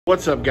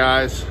What's up,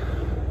 guys?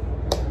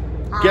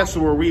 Hi. Guess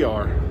where we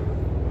are?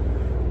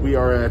 We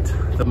are at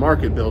the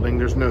market building.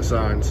 There's no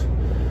signs.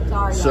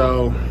 Sorry,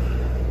 so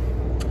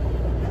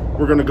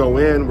we're gonna go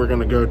in. We're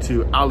gonna go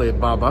to Aly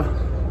Baba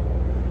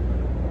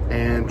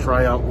and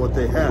try out what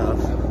they have.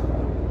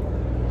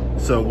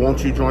 So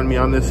won't you join me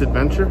on this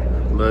adventure?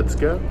 Let's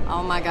go.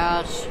 Oh my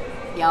gosh,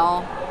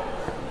 y'all.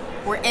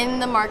 We're in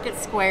the market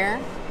square,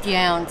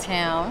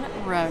 downtown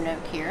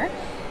Roanoke here.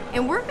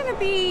 And we're going to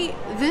be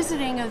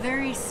visiting a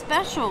very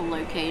special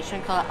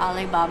location called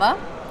Aly Baba,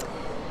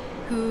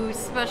 who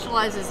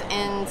specializes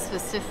in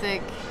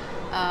specific,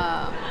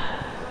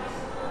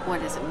 what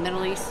is it,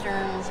 Middle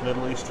Eastern? It's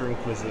Middle Eastern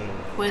cuisine.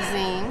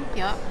 Cuisine,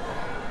 yep.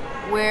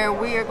 Where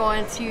we are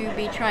going to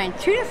be trying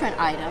two different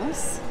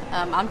items.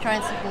 I'm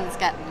trying something that's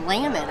got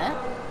lamb in it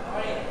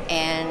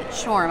and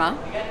shawarma.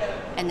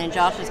 And then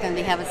Josh is going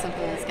to be having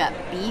something that's got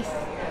beef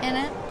in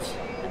it.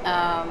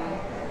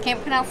 Can't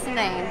pronounce the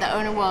name. The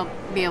owner will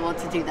be able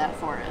to do that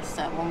for us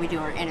when we do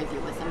our interview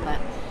with him.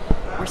 But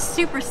we're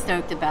super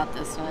stoked about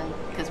this one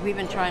because we've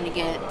been trying to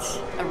get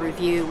a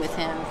review with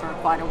him for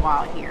quite a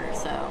while here.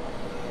 So,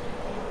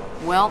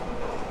 well,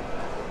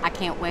 I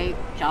can't wait.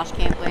 Josh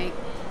can't wait.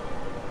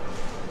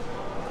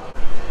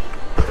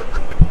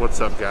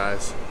 What's up,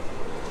 guys?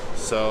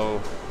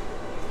 So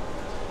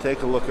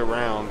take a look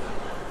around.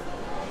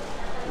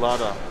 A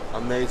lot of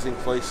amazing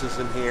places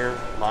in here.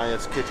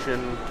 Maya's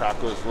Kitchen,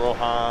 Tacos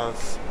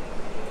Rojas,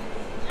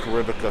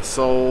 Caribica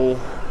Soul,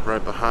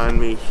 right behind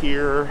me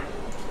here.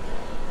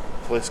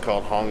 A place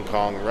called Hong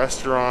Kong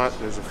Restaurant.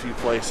 There's a few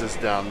places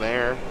down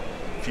there,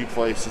 a few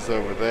places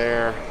over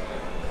there.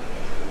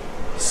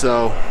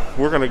 So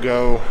we're gonna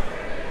go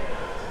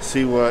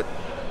see what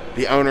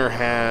the owner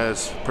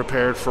has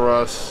prepared for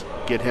us,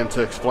 get him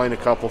to explain a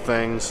couple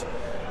things,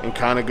 and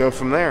kind of go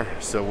from there.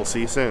 So we'll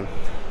see you soon.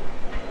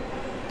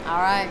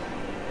 All right.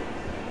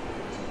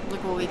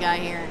 Look what we got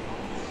here.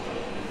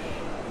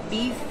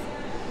 Beef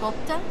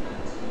kofta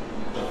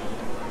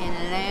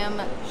and lamb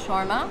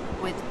shawarma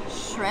with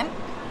shrimp.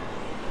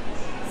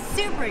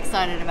 Super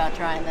excited about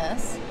trying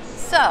this.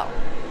 So,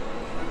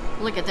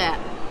 look at that.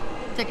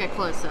 Take a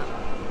close up.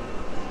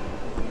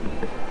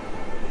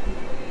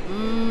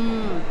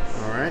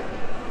 All right.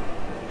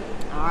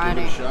 Alrighty.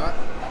 Give it a shot.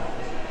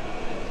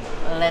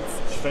 Let's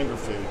It's finger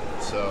food,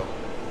 so.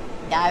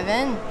 dive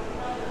in.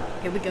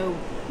 Here we go.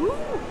 Woo.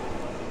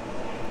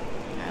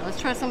 Alright, let's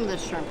try some of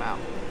this shrimp out.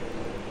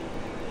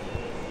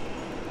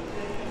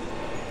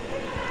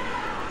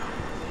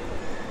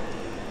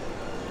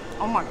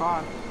 Oh my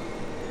god.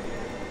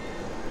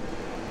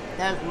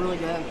 That is really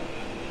good.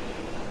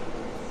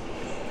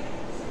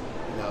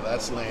 Now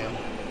that's lamb.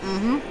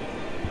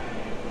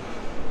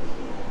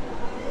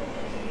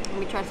 Let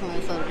me try some of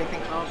this other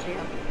dipping sauce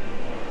here.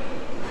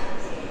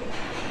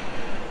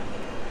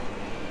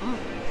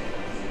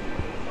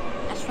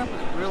 That shrimp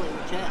is really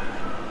legit.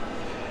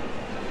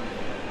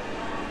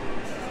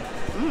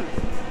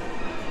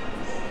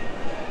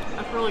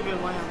 That's really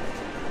good lamb.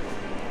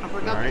 I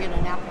forgot to get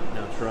a napkin.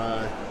 Now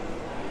try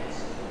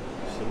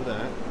some of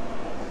that.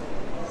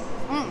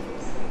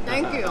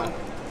 Thank you.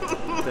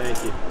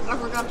 Thank you. I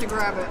forgot to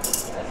grab it.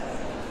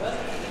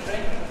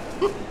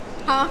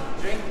 Huh?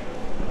 Drink?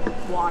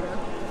 Water.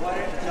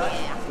 Water?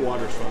 Yeah.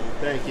 Water's fine.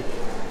 Thank you.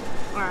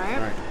 Alright.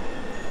 All right.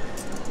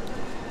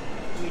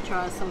 Let me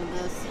try some of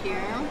this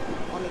here.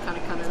 Let me kind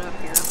of cut it up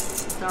here.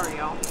 Sorry,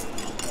 y'all.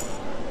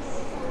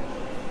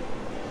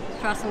 Let's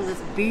try some of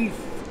this beef.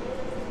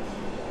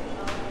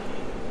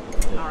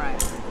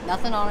 Alright.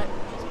 Nothing on it.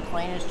 Just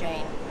plain as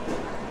Jane.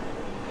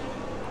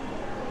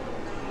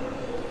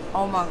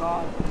 Oh my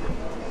god.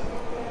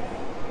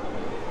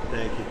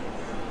 Thank you.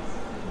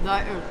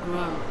 That is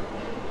good.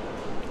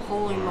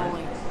 Holy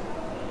moly.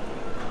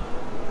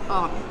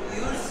 Oh.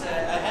 Use, I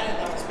had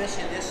it on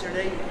special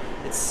yesterday.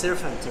 It's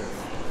surf and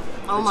turf.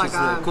 Oh my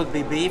god. It could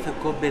be beef, it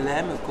could be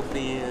lamb, it could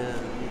be, you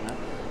know.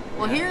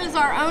 Well, here is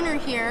our owner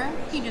here.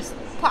 He just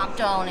popped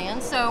on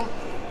in. So,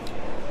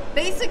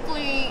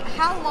 basically,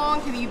 how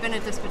long have you been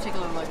at this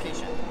particular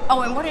location?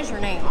 Oh, and what is your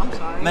name? I'm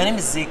sorry. My name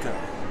is Zico.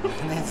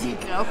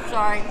 Zico.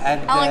 Sorry.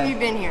 And, how long have you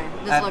been here?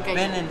 This location?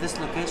 I've been in this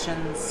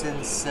location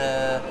since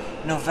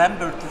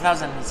November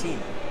 2018.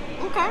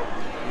 Okay.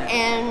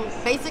 And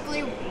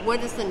basically,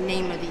 what is the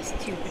name of these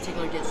two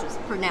particular dishes,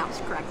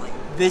 pronounced correctly?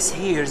 This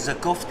here is a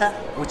kofta,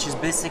 which is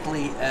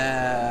basically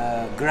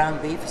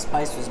ground beef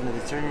spiced with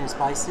Mediterranean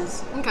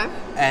spices. Okay.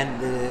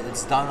 And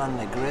it's done on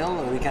the grill,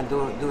 or we can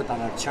do it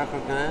on a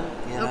charcoal grill,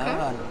 you know, Okay.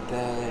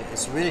 and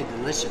it's really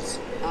delicious.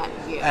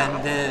 Yeah.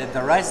 And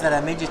the rice that I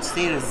made it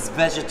here is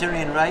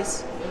vegetarian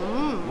rice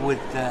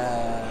with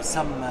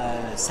some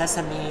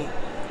sesame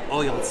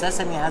oil.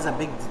 Sesame has a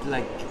big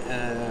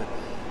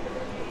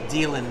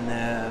deal in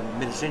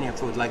Mediterranean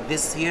food, like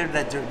this here,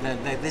 this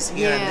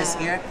here, and this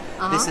here.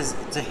 This is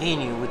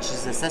tahini, which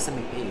is a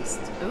sesame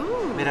paste.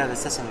 Ooh. Made out of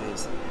sesame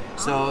paste.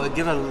 So it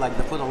gives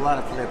the food a lot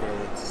of flavor,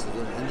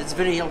 and it's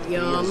very healthy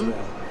as well.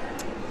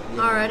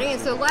 Alrighty,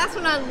 and so last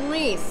but not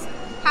least,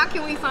 how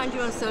can we find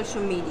you on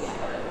social media?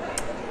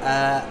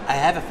 I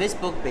have a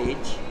Facebook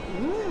page.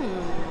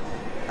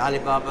 Aly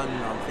Baba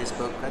on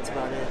Facebook. That's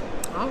about it.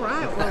 All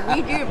right. Well,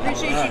 we do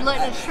appreciate you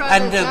letting us try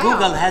And this out.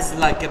 Google has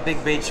like a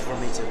big page for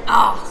me too.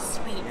 Oh,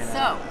 sweet. You know, So,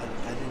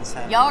 I didn't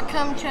sign y'all up.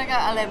 come check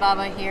out Aly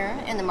Baba here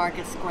in the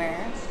Market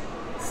Square.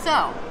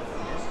 So,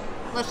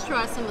 let's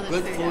try some of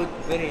this Good food,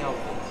 out. very healthy.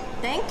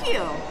 Thank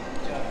you.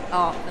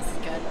 Oh, this is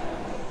good.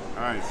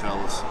 All right,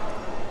 fellas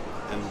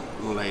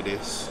and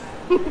ladies.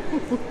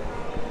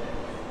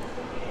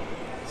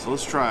 So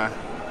let's try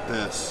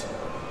this.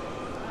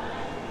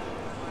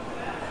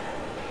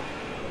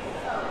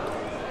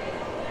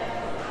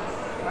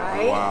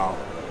 Right? Wow,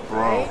 bro.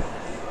 Right?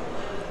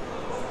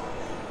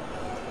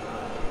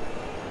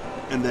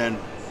 And then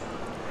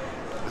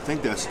I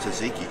think that's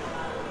tzatziki.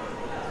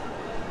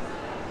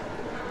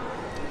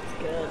 It's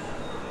good.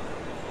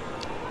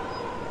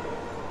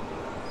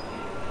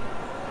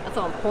 That's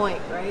on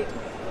point, right?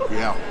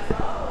 Yeah.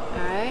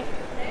 All right.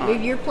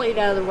 Move your plate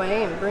out of the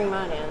way and bring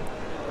mine in.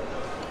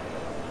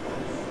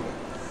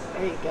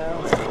 There you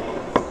go.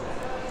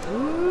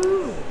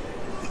 Ooh.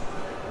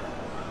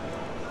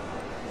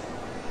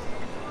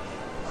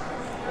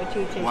 What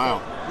you think?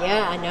 Wow.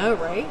 Yeah, I know,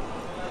 right?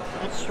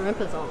 That shrimp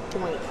is on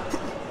point.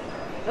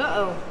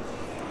 Uh-oh.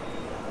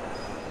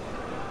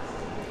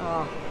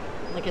 Oh,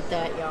 look at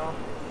that, y'all.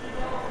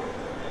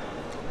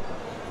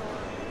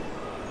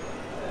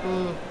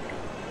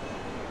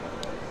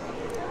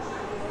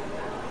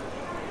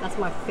 That's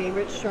my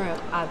favorite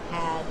shrimp I've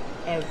had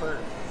ever.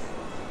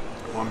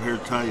 Well, I'm here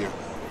to tell you,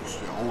 it's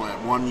the only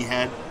one you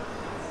had.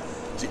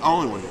 It's the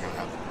only one you're gonna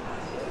have.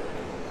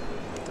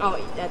 Oh,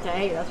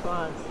 that's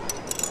fine.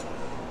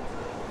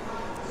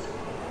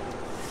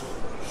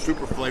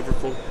 Super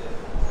flavorful.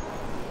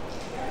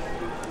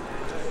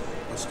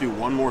 Let's do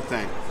one more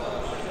thing.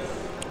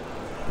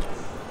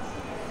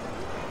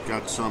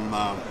 Got some,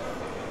 I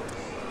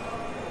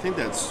think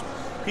that's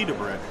pita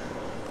bread.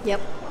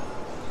 Yep.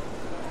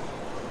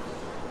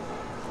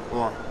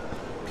 Or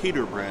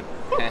Peter bread.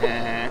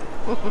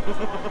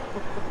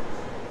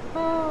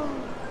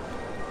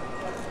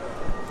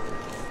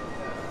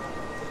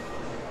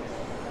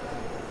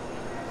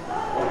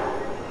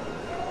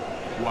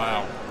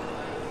 Wow.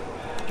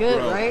 Good,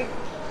 Bro. right?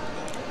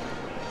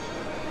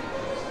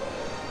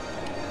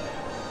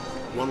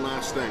 One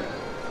last thing.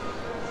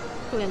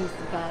 Cleanse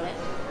the palate.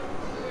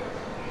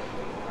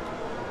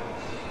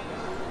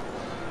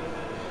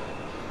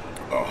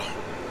 Oh,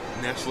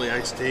 Nestle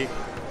iced tea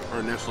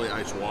or Nestle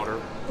iced water.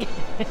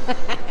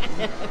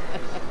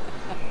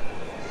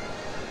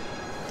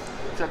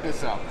 Check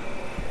this out.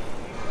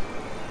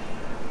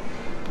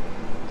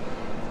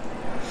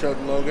 Show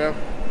the logo.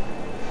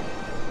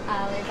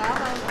 Aly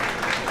Baba.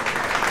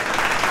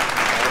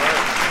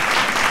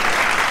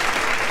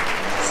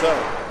 So,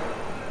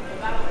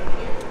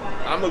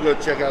 I'm gonna go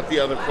check out the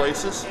other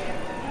places.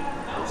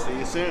 We'll see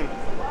you soon.